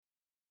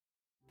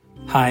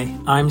Hi,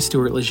 I'm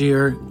Stuart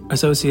Legier,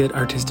 Associate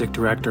Artistic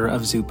Director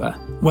of Zupa.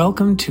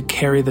 Welcome to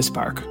Carry the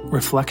Spark,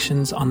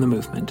 Reflections on the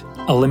Movement,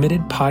 a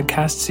limited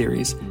podcast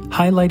series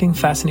highlighting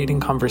fascinating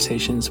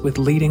conversations with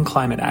leading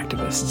climate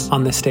activists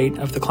on the state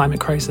of the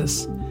climate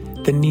crisis,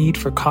 the need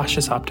for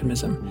cautious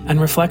optimism, and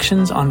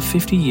reflections on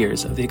 50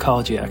 years of the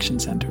Ecology Action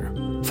Centre.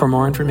 For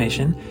more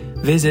information,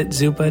 visit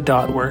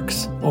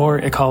zupa.works or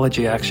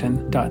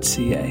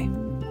ecologyaction.ca.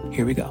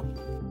 Here we go.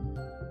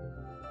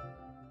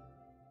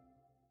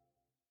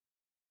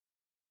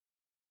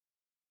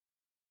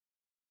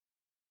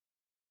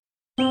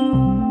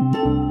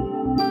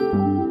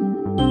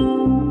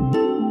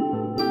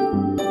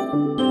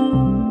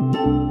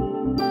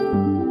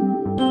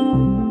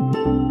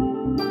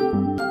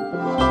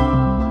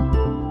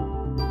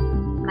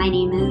 My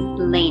name is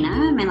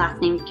Laena, my last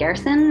name is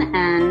Garrison,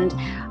 and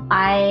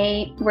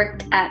I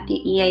worked at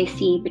the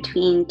EAC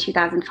between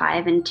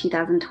 2005 and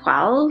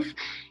 2012,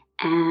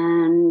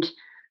 and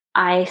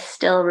I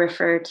still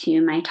refer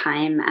to my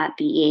time at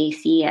the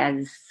EAC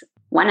as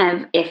one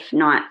of, if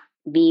not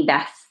the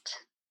best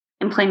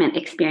employment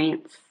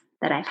experience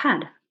that I've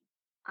had.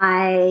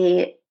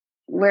 I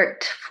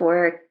worked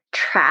for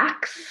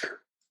TRACS.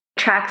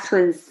 TRACS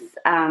was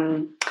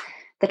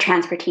the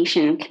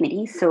transportation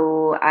committee.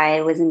 So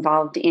I was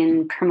involved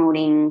in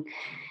promoting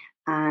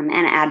and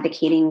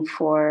advocating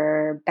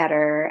for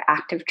better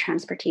active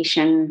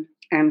transportation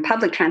and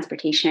public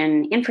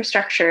transportation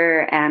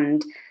infrastructure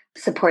and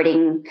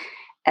supporting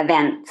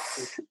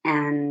events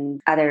and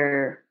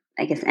other,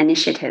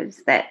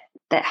 initiatives that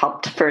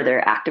helped further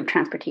active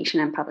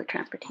transportation and public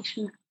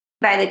transportation.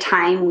 By the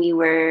time we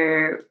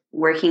were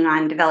working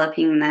on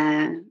developing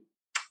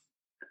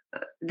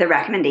the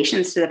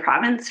recommendations to the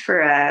province for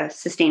a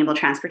sustainable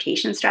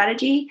transportation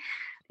strategy,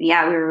 we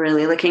were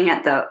really looking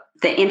at the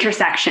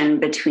intersection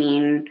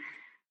between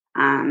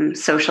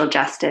social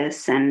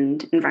justice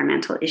and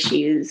environmental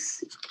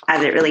issues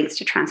as it relates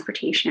to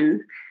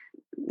transportation.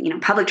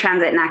 Public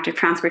transit and active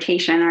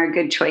transportation are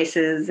good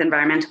choices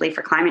environmentally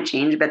for climate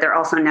change, but they're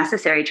also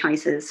necessary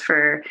choices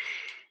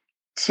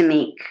to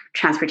make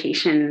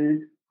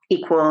transportation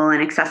equal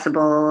and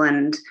accessible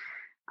and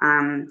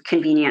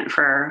convenient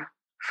for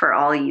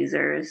all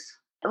users.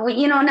 Now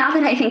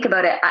that I think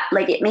about it,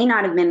 it may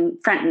not have been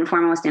front and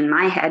foremost in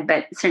my head,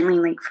 but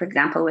certainly, for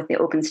example, with the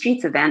Open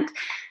Streets event,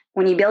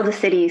 when you build a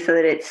city so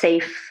that it's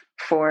safe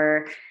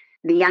for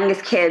the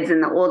youngest kids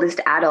and the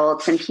oldest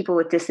adults and people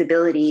with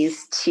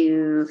disabilities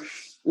to,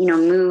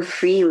 move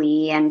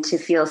freely and to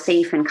feel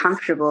safe and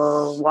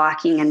comfortable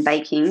walking and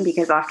biking,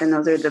 because often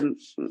those are the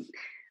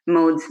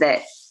modes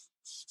that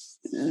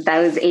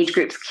those age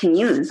groups can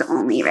use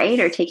only, right?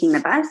 Or taking the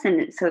bus.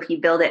 And so if you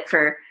build it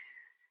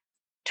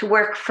to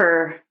work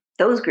for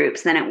those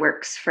groups, then it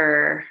works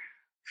for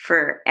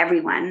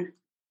everyone.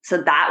 So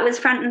that was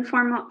front and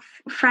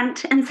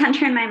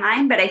center in my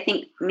mind. But I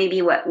think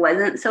maybe what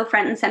wasn't so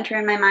front and center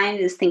in my mind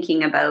is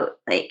thinking about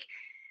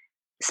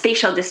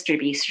spatial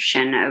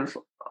distribution of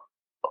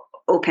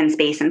open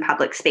space and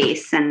public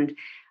space, and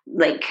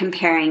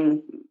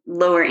comparing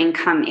lower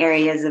income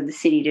areas of the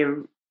city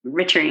to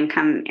richer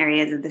income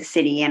areas of the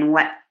city and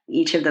what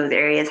each of those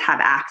areas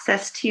have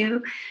access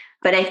to.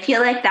 But I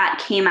feel like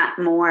that came up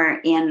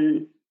more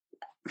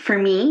for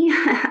me,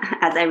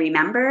 as I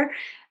remember,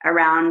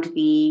 around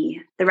the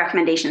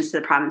recommendations to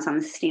the province on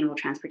the sustainable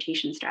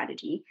transportation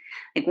strategy.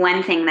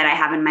 One thing that I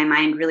have in my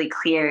mind really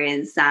clear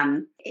is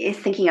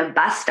thinking of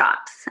bus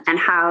stops and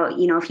how,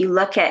 if you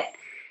look at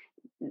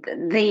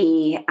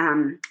the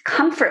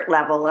comfort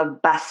level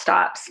of bus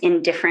stops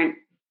in different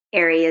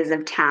areas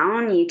of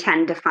town, you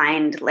tend to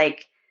find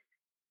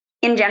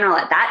in general,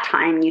 at that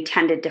time, you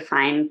tended to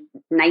find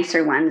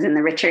nicer ones in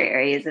the richer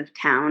areas of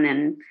town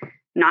and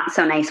not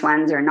so nice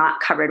ones or not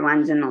covered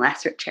ones in the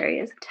less rich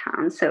areas of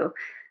town. So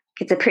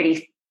it's a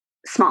pretty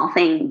small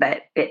thing,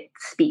 but it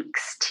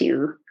speaks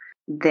to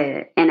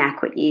the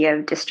inequity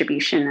of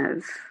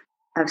distribution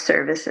of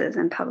services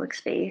in public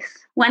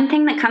space. One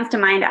thing that comes to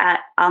mind,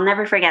 I'll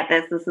never forget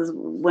this. This is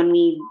when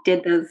we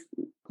did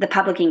the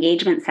public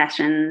engagement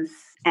sessions,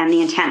 and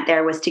the intent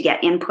there was to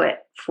get input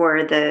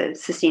for the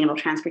sustainable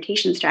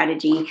transportation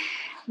strategy.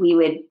 We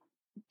would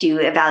do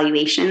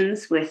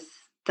evaluations with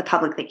the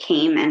public that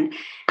came. And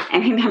I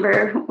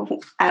remember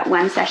at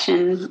one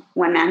session,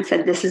 one man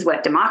said, "This is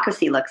what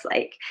democracy looks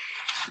like."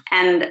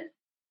 And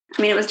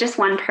it was just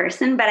one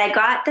person, but I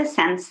got the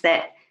sense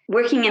that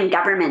working in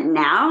government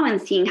now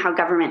and seeing how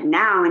government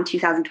now in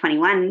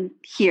 2021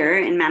 here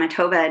in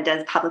Manitoba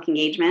does public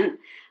engagement,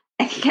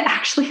 I think it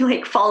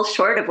actually falls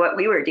short of what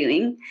we were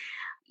doing.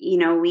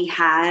 We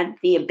had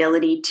the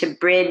ability to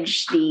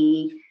bridge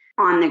the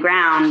on the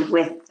ground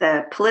with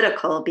the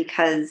political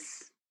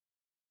because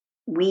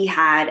we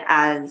had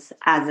as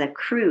a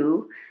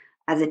crew,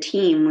 as a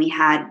team, we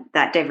had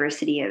that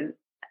diversity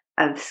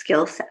of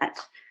skill set.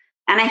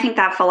 And I think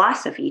that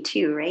philosophy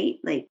too, right?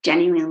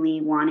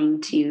 Genuinely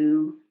wanting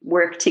to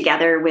work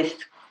together with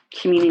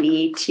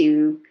community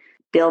to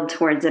build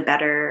towards a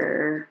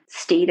better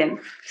state of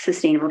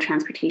sustainable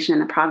transportation in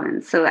the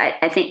province. So I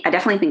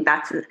definitely think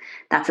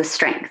that's a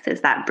strength,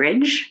 is that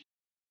bridge.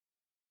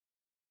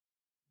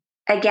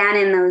 again,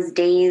 in those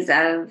days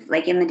of,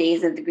 like in the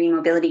days of the Green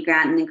Mobility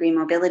Grant and the Green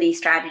Mobility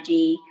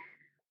Strategy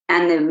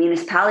and the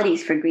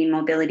municipalities for green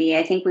mobility,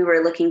 I think we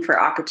were looking for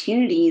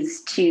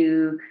opportunities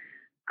to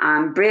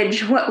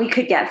bridge what we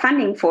could get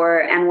funding for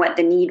and what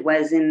the need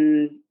was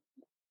in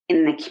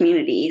the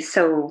community.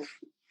 So,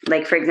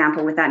 like, for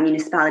example, with that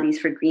municipalities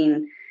for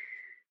green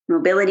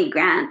mobility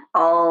grant,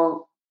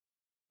 all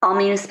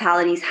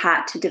municipalities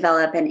had to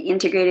develop an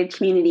integrated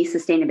community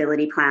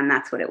sustainability plan.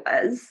 That's what it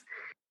was.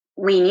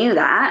 We knew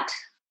that.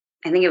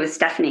 I think it was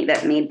Stephanie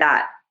that made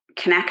that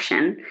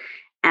connection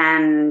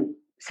and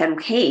said,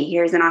 okay,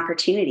 here's an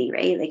opportunity,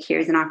 right? Like,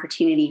 here's an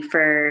opportunity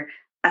for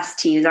us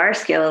to use our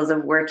skills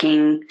of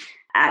working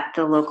at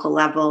the local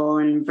level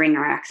and bring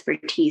our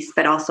expertise,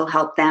 but also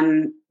help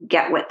them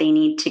get what they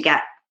need to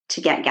get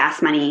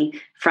gas money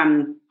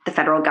from the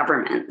federal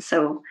government.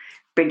 So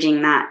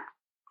bridging that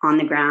on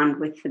the ground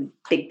with the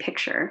big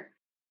picture.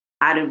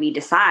 How did we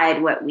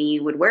decide what we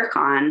would work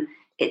on?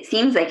 It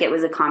seems like it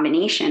was a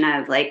combination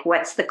of, like,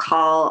 what's the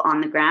call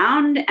on the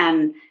ground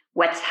and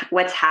what's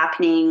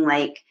happening,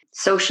 like,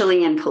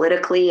 socially and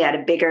politically at a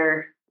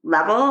bigger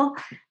level,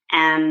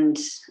 and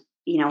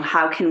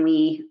how can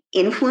we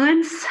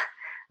influence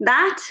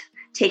that,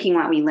 taking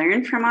what we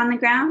learned from on the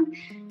ground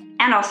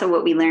and also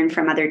what we learned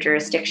from other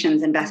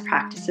jurisdictions and best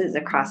practices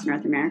across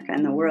North America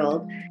and the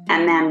world,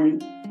 and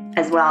then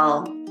as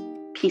well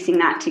piecing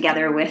that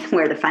together with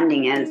where the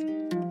funding is.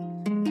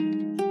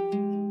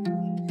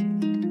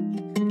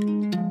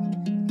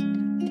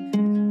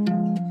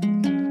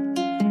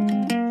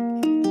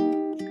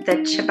 The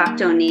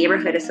Chebucto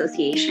Neighborhood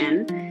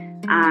Association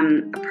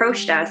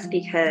approached us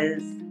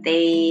because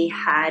they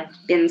had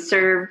been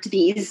served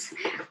these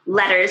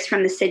letters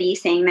from the city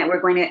saying that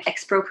we're going to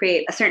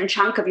expropriate a certain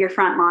chunk of your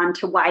front lawn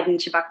to widen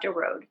Chebucto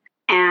Road.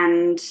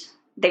 And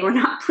they were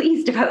not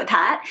pleased about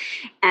that.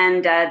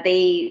 And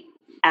they,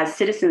 as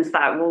citizens,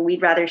 thought, well,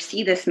 we'd rather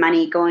see this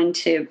money go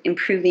into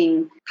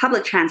improving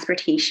public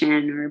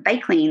transportation or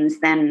bike lanes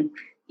than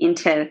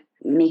into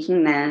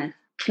making the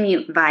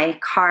commute by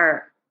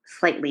car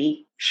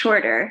slightly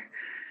shorter.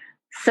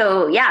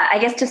 So, yeah, I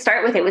guess to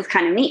start with, it was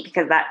kind of neat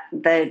because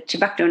the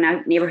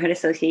Chebucto Neighborhood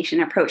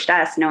Association approached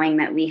us knowing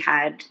that we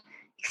had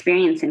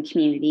experience in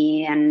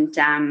community. And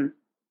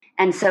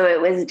so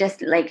it was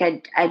just like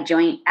a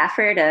joint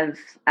effort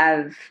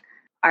of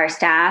our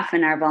staff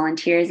and our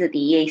volunteers at the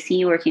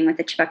EAC working with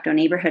the Chebucto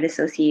Neighborhood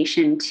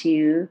Association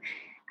to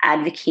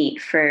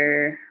advocate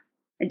for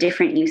a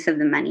different use of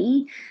the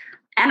money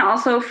and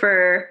also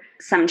for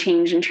some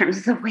change in terms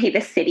of the way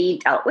the city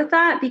dealt with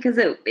that, because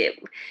it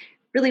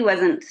really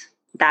wasn't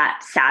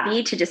that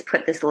savvy to just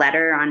put this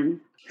letter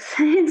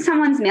in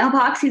someone's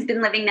mailbox who's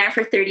been living there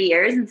for 30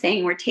 years and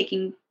saying, we're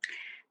taking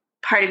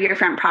part of your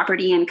front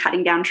property and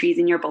cutting down trees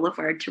in your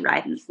boulevard to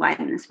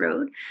widen this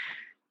road.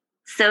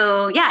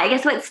 So, yeah, I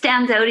guess what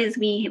stands out is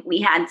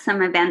we had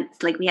some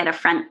events, like we had a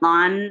front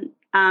lawn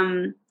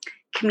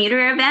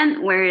commuter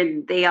event where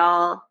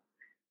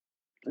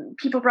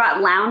people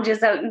brought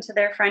lounges out into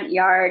their front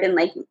yard. And,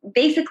 like,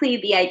 basically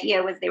the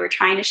idea was they were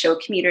trying to show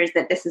commuters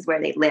that this is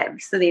where they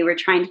live. So they were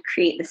trying to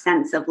create the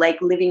sense of,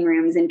 like, living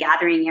rooms and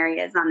gathering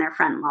areas on their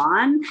front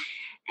lawn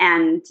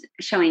and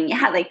showing,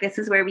 like, this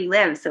is where we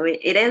live. So it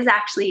is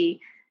actually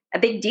a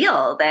big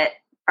deal that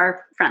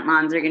our front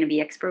lawns are going to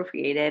be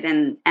expropriated.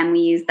 And we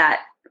use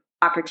that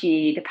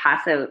opportunity to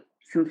pass out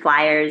some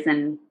flyers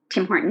and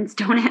Tim Hortons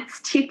donuts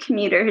to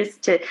commuters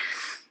to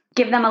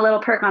give them a little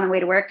perk on the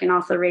way to work and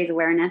also raise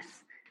awareness.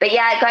 But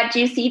yeah, it got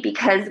juicy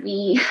because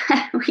we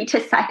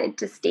decided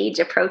to stage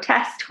a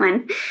protest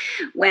when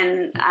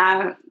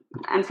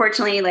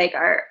unfortunately, like,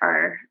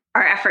 our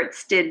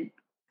efforts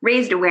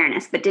raised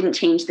awareness, but didn't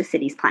change the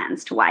city's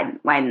plans to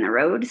widen the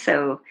road.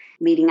 So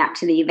leading up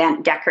to the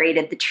event,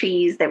 decorated the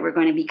trees that were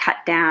going to be cut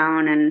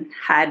down and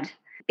had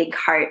big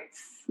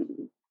hearts.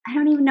 I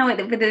don't even know,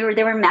 but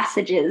there were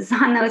messages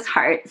on those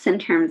hearts in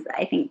terms,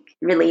 I think,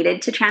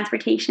 related to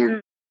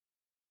transportation.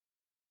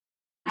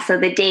 So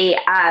the day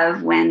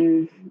of,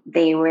 when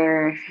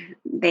the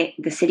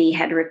city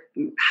had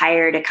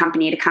hired a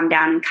company to come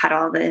down and cut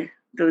all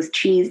those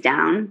trees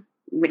down,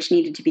 which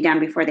needed to be done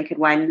before they could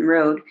widen the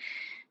road,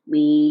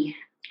 we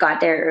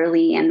got there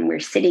early and we're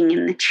sitting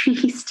in the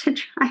trees to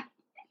try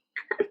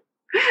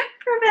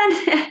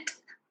prevent it.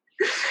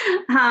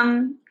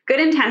 Good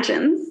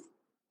intentions,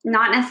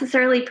 not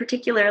necessarily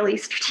particularly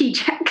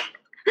strategic.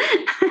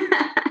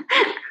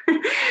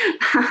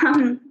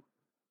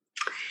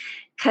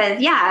 Because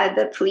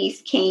the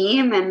police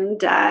came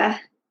and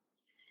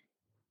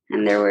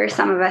there were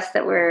some of us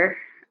that were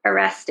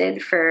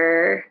arrested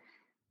for,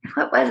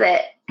 what was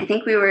it? I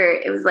think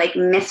it was like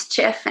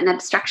mischief and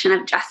obstruction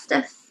of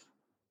justice.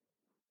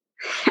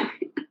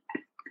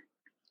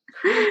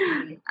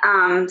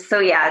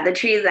 The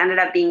trees ended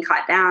up being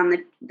cut down.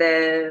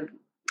 The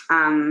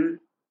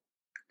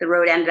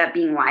road ended up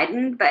being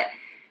widened, but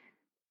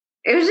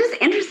it was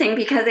just interesting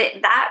because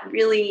that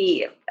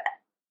really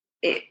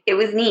it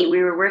was neat.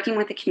 We were working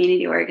with a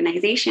community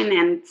organization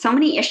and so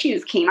many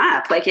issues came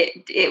up. Like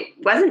it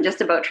wasn't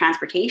just about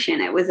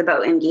transportation. It was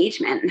about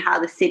engagement and how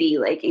the city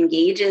like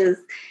engages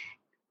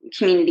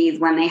communities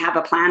when they have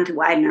a plan to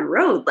widen a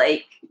road.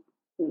 Like,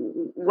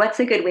 what's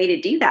a good way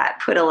to do that?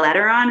 Put a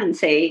letter on and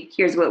say,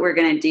 here's what we're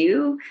going to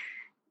do.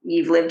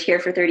 You've lived here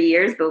for 30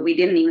 years, but we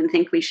didn't even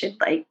think we should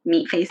like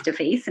meet face to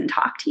face and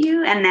talk to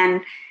you. And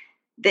then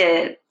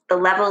the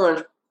level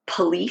of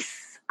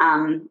police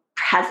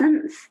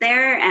presence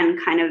there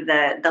and kind of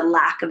the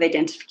lack of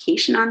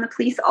identification on the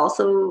police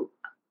also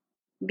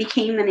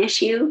became an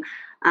issue.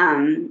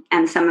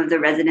 And some of the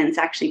residents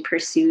actually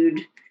pursued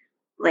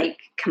like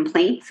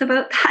complaints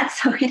about that.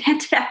 So it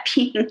ended up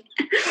being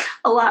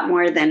a lot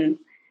more than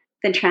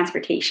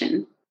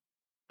transportation.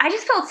 I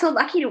just felt so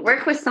lucky to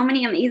work with so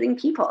many amazing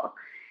people.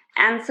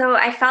 And so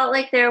I felt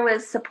like there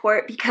was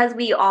support because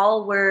we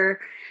all were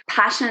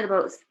passionate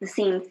about the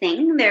same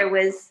thing. There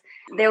was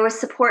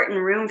support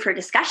and room for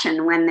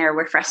discussion when there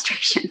were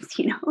frustrations,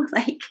 you know,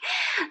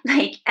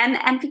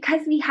 and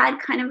because we had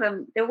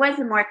there was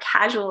a more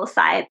casual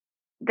side,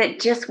 that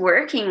just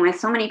working with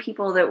so many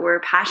people that were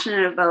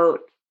passionate about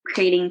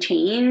creating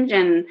change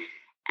and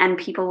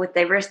people with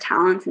diverse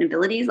talents and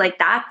abilities, like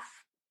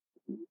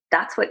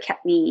that's what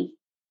kept me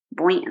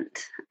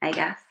buoyant, I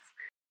guess.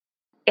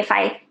 If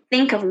I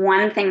think of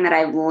one thing that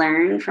I've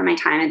learned from my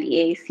time at the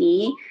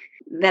EAC,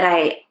 that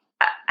I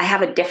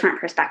have a different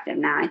perspective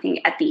now. I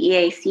think at the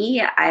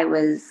EAC,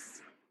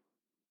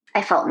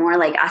 I felt more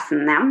like us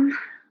and them,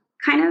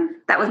 kind of.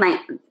 That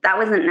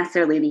wasn't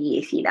necessarily the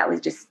EAC. That was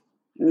just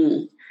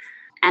me.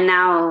 And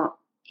now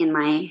in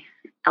my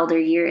elder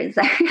years,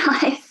 I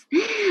realize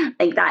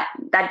like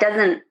that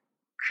doesn't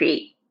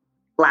create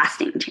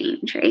lasting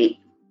change, right?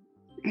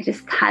 I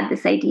just had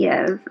this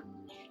idea of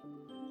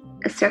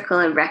a circle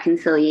of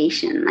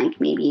reconciliation,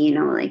 like maybe, you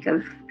know, like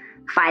of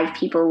 5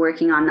 people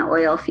working on the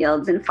oil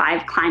fields and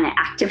 5 climate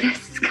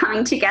activists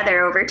coming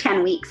together over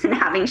 10 weeks and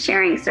having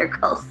sharing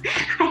circles.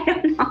 I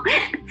don't know.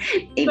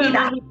 Maybe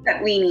that's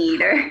what we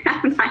need, or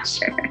I'm not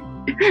sure.